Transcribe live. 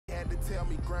Hey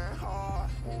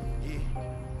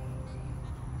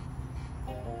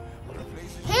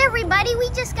everybody, we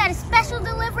just got a special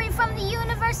delivery from the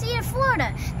University of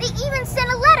Florida. They even sent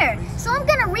a letter, so I'm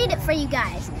gonna read it for you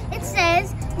guys. It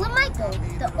says, LaMichael,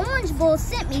 the Orange Bowl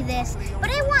sent me this, but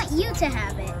I want you to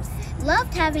have it.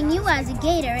 Loved having you as a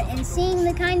Gator and seeing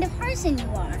the kind of person you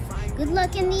are. Good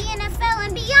luck in the NFL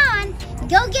and beyond.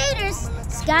 Go Gators,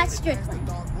 Scott Strickland.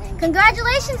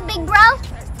 Congratulations, big bro.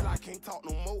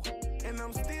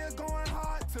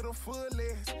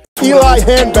 Eli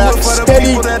handback,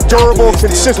 steady, durable,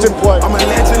 consistent play.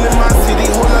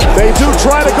 They do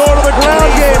try to go to the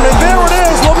ground game, and there it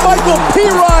is, LaMichael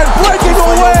Perine breaking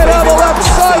away down the left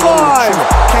sideline.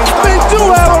 They do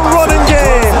have a running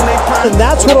game. And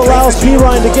that's what allows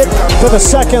Perine to get to the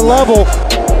second level.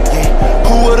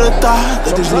 Who would have thought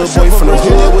that this little boy from the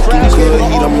hood was too good?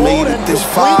 He done made it this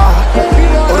far.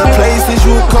 Or the places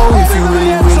you would go if you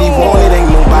really, really want it.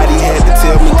 Ain't nobody had to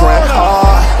tell me grind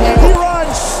hard. Perine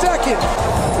second.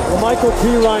 LaMichael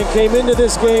Perine came into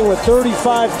this game with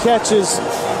 35 catches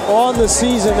on the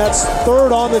season. That's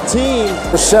third on the team.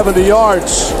 For 70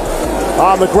 yards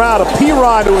on the ground. A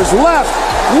Perine to his left.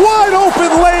 Wide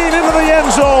open lane into the end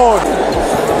zone.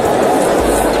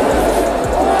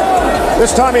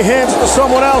 This time he hands it to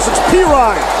someone else. It's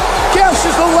Perine.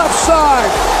 Gashes the left side.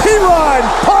 Perine,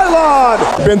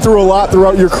 pylon. Been through a lot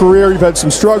throughout your career. You've had some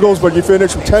struggles, but you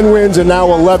finished with 10 wins and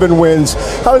now 11 wins.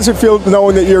 How does it feel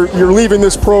knowing that you're leaving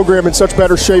this program in such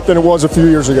better shape than it was a few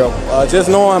years ago? Just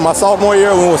knowing my sophomore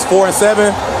year when it was 4 and 7,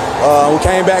 we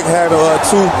came back having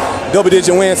 2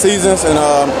 double-digit win seasons, and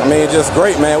I mean, just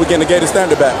great, man. We're getting the Gator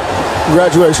standard back.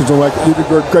 Congratulations, Mike. You did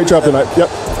a great job tonight. Yep.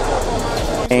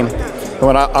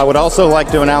 I would also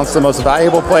like to announce the most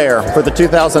valuable player for the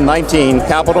 2019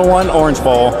 Capital One Orange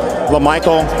Bowl,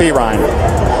 LaMichael Perine.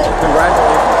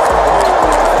 Congratulations.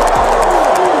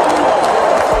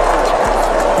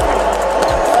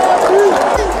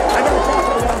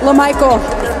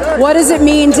 LaMichael, what does it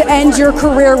mean to end your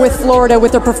career with Florida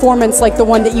with a performance like the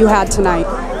one that you had tonight?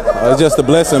 It's just a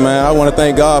blessing, man. I want to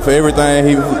thank God for everything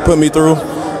He put me through.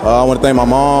 I want to thank my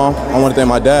mom. I want to thank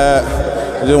my dad.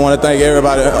 I just want to thank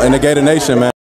everybody in the Gator Nation, man.